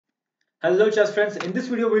Hello chess friends, in this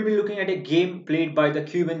video we'll be looking at a game played by the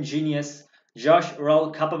Cuban genius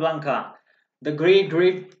Raul Capablanca, the great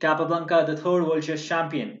Capablanca, the third world chess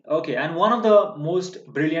champion. Okay, and one of the most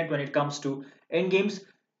brilliant when it comes to endgames.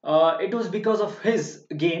 It was because of his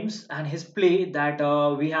games and his play that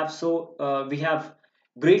we have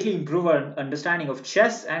greatly improved our understanding of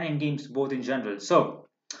chess and endgames both in general. So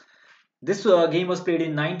this game was played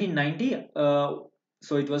in 1990.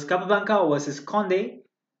 So it was Capablanca versus Conde.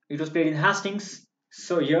 It was played in Hastings.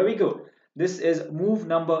 So here we go. This is move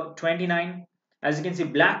number 29. As you can see,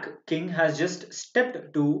 Black King has just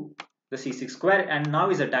stepped to the c6 square and now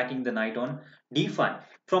is attacking the knight on d5.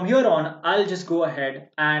 From here on, I'll just go ahead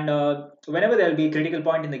and whenever there'll be a critical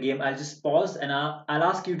point in the game, I'll just pause and I'll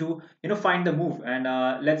ask you to find the move and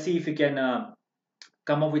let's see if you can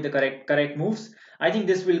come up with the correct moves. I think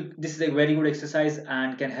this is a very good exercise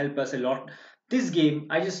and can help us a lot. This game,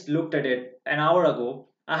 I just looked at it an hour ago.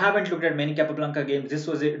 I haven't looked at many Capablanca games. This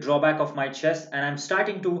was a drawback of my chess, and I'm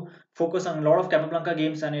starting to focus on a lot of Capablanca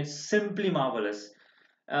games, and it's simply marvelous.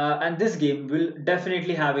 And this game will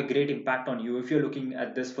definitely have a great impact on you if you're looking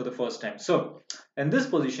at this for the first time. So, in this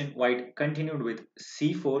position, White continued with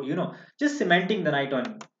c4, just cementing the knight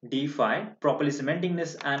on d5, properly cementing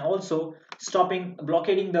this, and also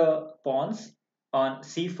blockading the pawns on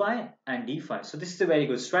c5 and d5. So, this is a very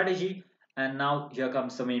good strategy. And now, here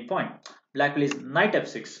comes the main point. Black plays knight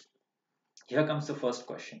f6. Here comes the first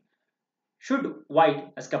question. Should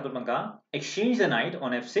White, as Capablanca, exchange the knight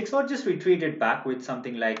on f6 or just retreat it back with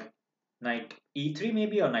something like knight e3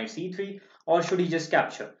 maybe or knight c3, or should he just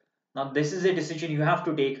capture? Now this is a decision you have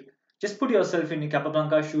to take. Just put yourself in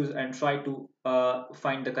Capablanca's shoes and try to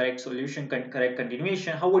find the correct solution, correct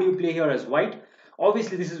continuation. How would you play here as White?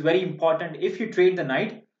 Obviously this is very important. If you trade the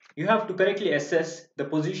knight, you have to correctly assess the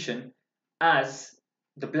position as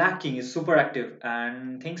the Black King is super active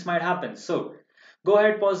and things might happen. So go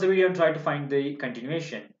ahead, pause the video and try to find the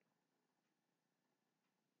continuation.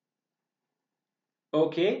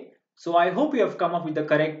 Okay, so I hope you have come up with the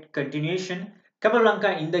correct continuation.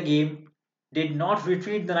 Capablanca in the game did not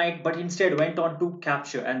retreat the knight but instead went on to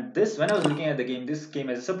capture. And this, when I was looking at the game, this came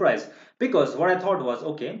as a surprise because what I thought was,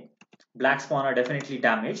 okay, black's pawn are definitely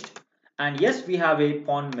damaged. And yes, we have a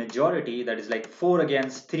pawn majority that is like 4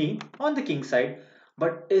 against 3 on the king side.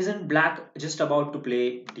 But isn't black just about to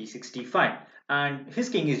play d65? And his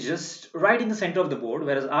king is just right in the center of the board,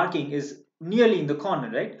 whereas our king is nearly in the corner,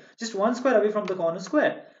 right? Just one square away from the corner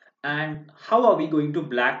square. And how are we going to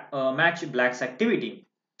match black's activity?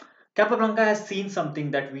 Capablanca has seen something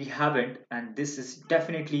that we haven't, and this is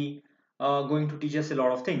definitely going to teach us a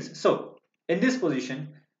lot of things. So, in this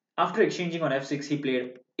position, after exchanging on f6, he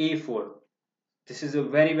played a4. This is a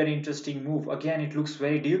very interesting move. Again, it looks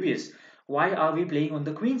very dubious. Why are we playing on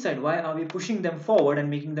the queen side? Why are we pushing them forward and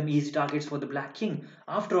making them easy targets for the black king?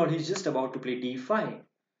 After all, he's just about to play d5.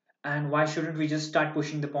 And why shouldn't we just start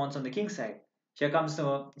pushing the pawns on the king side? Here comes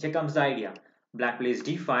the idea. Black plays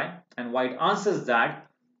d5 and white answers that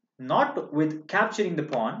not with capturing the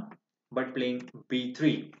pawn but playing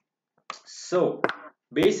b3. So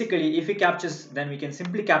basically if he captures, then we can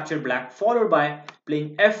simply capture black followed by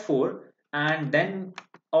playing f4, and then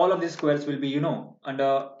all of these squares will be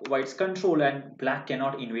under white's control and black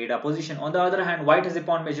cannot invade our position. On the other hand, white has a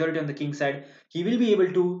pawn majority on the king side. He will be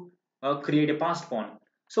able to create a passed pawn.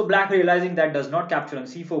 So black, realizing that, does not capture on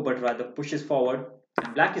c4 but rather pushes forward,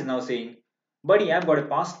 and black is now saying, buddy, I've got a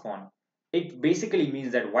passed pawn. It basically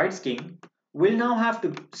means that white's king will now have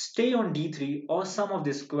to stay on d3 or some of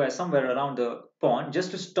this square somewhere around the pawn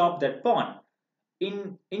just to stop that pawn.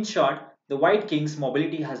 In short, the white king's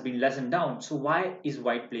mobility has been lessened down. So why is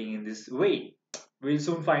white playing in this way? We'll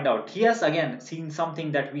soon find out. He has again seen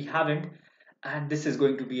something that we haven't, and this is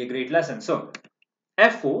going to be a great lesson. So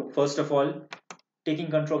f4, first of all, taking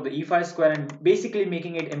control of the e5 square and basically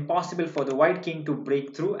making it impossible for the white king to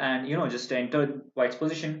break through and just enter white's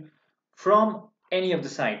position from any of the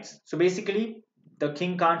sides. So basically the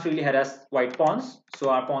king can't really harass white pawns, so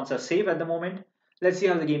our pawns are safe at the moment. Let's see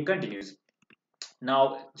how the game continues.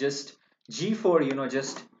 Now just g4,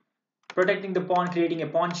 just protecting the pawn, creating a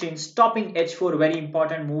pawn chain, stopping h4, very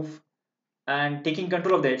important move, and taking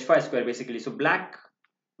control of the h5 square basically. So black,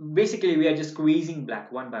 basically we are just squeezing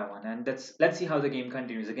black one by one, and let's see how the game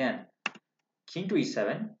continues again. King to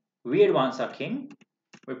e7, we advance our king,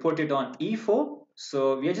 we put it on e4.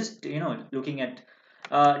 So we are just looking at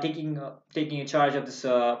taking a charge of this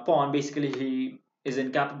pawn. Basically he is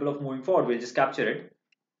incapable of moving forward, we'll just capture it.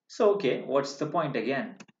 So okay, what's the point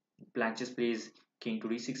again? Black just plays king to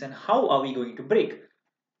d6, and how are we going to break?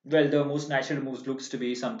 Well, the most natural moves looks to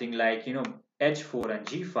be something like h4 and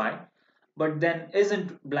g5, But then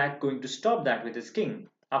isn't black going to stop that with his king?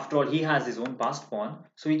 After all, he has his own passed pawn,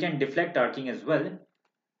 so he can deflect our king as well.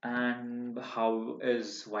 And how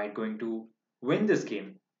is white going to win this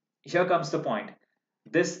game? Here comes the point.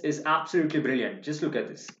 This is absolutely brilliant. Just look at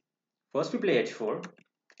this. First we play h4,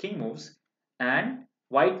 king moves, and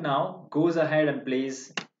white now goes ahead and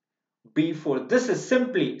plays b4. This is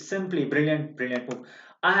simply brilliant move.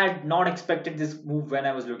 I had not expected this move when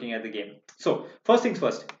I was looking at the game. So first things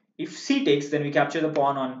first, if c takes, then we capture the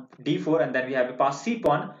pawn on d4, and then we have a passed c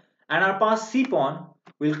pawn, and our passed c pawn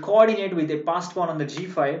will coordinate with a passed pawn on the g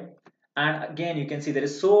file. And again, you can see there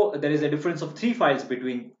is a difference of 3 files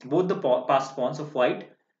between both the passed pawns of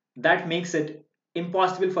white. That makes it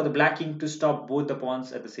impossible for the black king to stop both the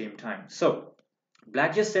pawns at the same time. So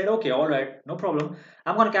black just said, okay, all right, no problem.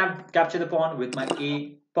 I'm going to capture the pawn with my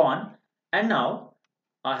a pawn. And now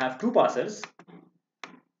I have two passers.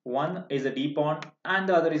 One is a d pawn and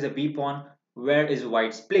the other is a b pawn. Where is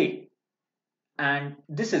white's play? And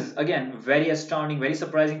this is again very astounding, very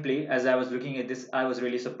surprising play. As I was looking at this, I was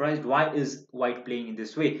really surprised. Why is white playing in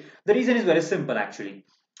this way? The reason is very simple actually.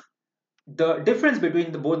 The difference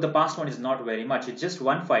between both the passed one is not very much. It's just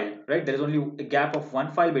one file, right? There is only a gap of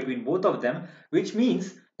one file between both of them, which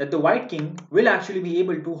means that the white king will actually be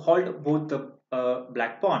able to halt both the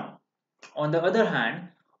black pawn. On the other hand,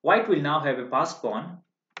 white will now have a passed pawn,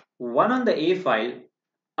 one on the a file,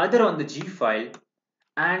 other on the g file,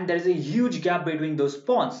 and there is a huge gap between those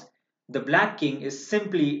pawns. The black king is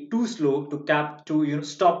simply too slow to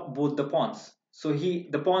stop both the pawns. So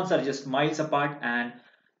the pawns are just miles apart, and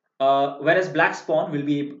whereas black's pawn will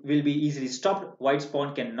be easily stopped, white's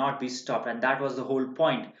pawn cannot be stopped, and that was the whole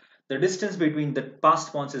point. The distance between the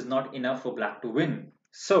passed pawns is not enough for black to win.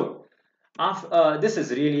 So this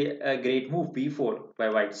is really a great move, b4 by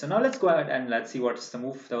white. So now let's go ahead and let's see what's the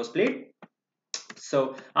move that was played.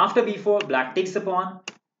 So after b4, black takes the pawn,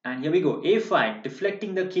 and here we go, a5,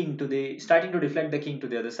 deflecting the king starting to deflect the king to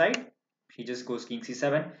the other side. He just goes king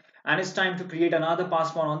c7, and it's time to create another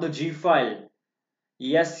passed pawn on the g file.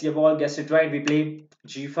 Yes, you've all guessed it right. We play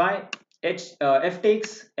g5, f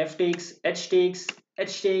takes, f takes, h takes,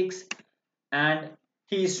 h takes, and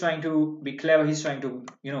he is trying to be clever. He's trying to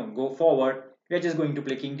go forward. We're just going to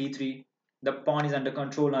play king d3. The pawn is under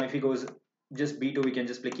control now. If he goes just b2, we can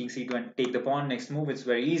just play king c2 and take the pawn. Next move, it's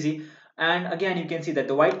very easy. And again, you can see that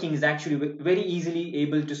the white king is actually very easily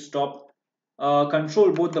able to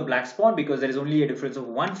control both the black pawn, because there is only a difference of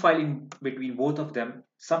one file in between both of them,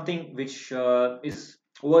 something which is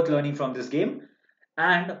worth learning from this game.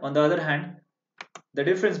 And on the other hand, the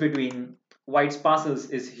difference between white's passes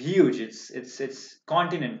is huge. It's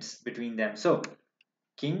continents between them. So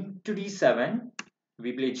king to d7,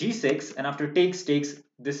 we play g6, and after takes,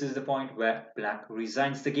 this is the point where black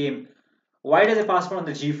resigns the game. White has a pass pawn on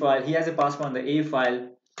the g file, he has a pass pawn on the a file.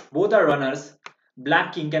 Both are runners.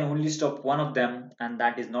 Black king can only stop one of them, and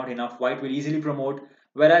that is not enough. White will easily promote,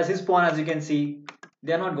 whereas his pawn, as you can see,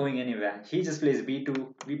 they are not going anywhere. He just plays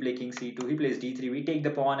b2, we play king c2, he plays d3, we take the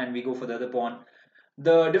pawn and we go for the other pawn.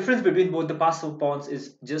 The difference between both the passive pawns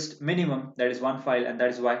is just minimum, that is one file, and that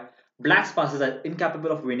is why black's passes are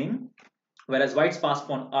incapable of winning, whereas white's pass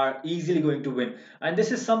pawn are easily going to win. And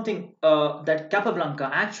this is something that Capablanca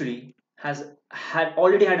actually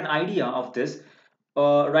already had an idea of this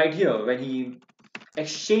right here when he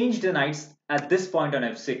exchanged the knights at this point on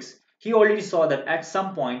f6. He already saw that at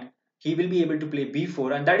some point he will be able to play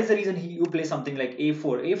b4, and that is the reason you play something like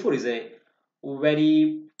a4. a4 is a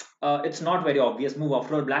very it's not very obvious move.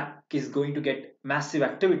 After all, black is going to get massive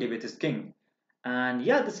activity with his king. And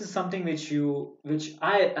yeah, this is something which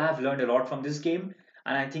I have learned a lot from this game,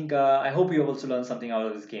 and I think I hope you have also learned something out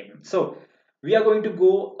of this game. So we are going to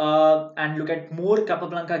go and look at more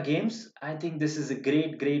Capablanca games. I think this is a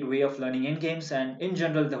great way of learning Endgames and in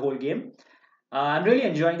general the whole game. I'm really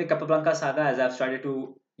enjoying the Capablanca saga as I've started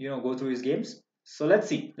to go through his games. So let's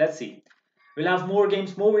see. We'll have more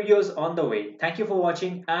games, more videos on the way. Thank you for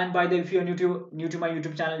watching. And by the way, if you're new to my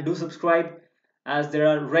YouTube channel, do subscribe, as there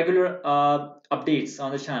are regular updates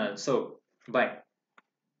on the channel. So bye.